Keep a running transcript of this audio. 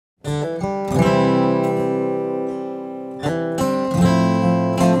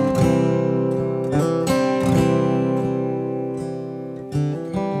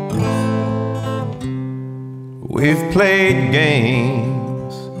We've played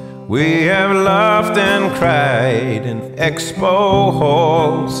games, we have laughed and cried in expo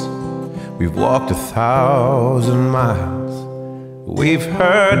halls. We've walked 1,000 miles, we've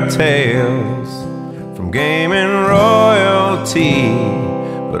heard tales from game and royalty,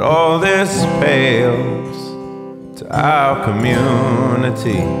 but all this pales to our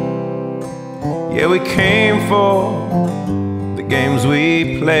community. Yeah, we came for the games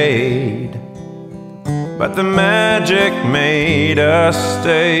we played, but the magic made us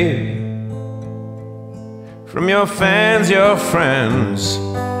stay. From your fans, your friends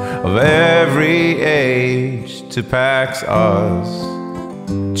of every age, to PAX Aus,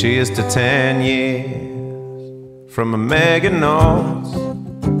 cheers to 10 years. From a Meganauts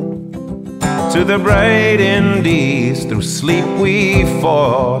to the bright Indies, through sleep we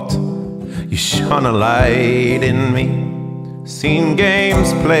fought. You shone a light in me, seen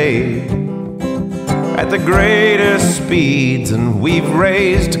games played at the greatest speeds, and we've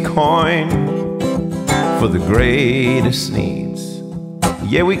raised a coin for the greatest needs.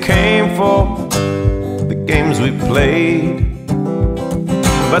 Yeah, we came for the games we played,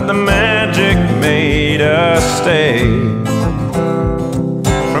 but the magic made us stay.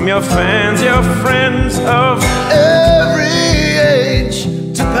 From your fans, your friends of every age,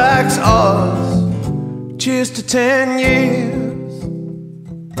 to PAX Aus, cheers to 10 years.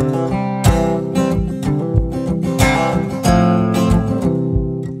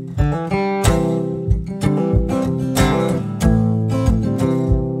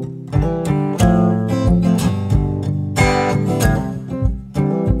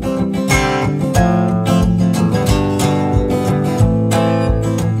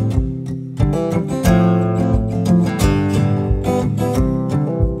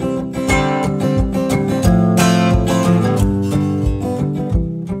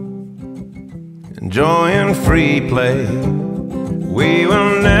 Enjoying free play, we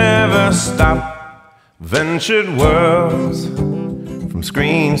will never stop. Ventured worlds, from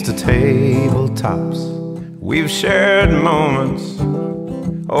screens to tabletops. We've shared moments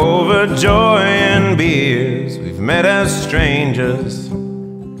over joy and beers. We've met as strangers,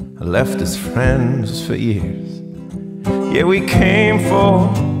 left as friends for years. Yeah, we came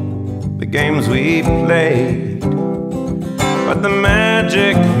for the games we played, but the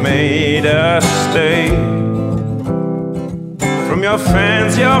magic made us stay. From your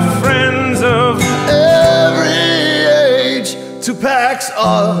fans, your friends of every age, to PAX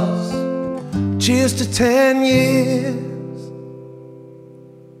Aus, cheers to 10 years.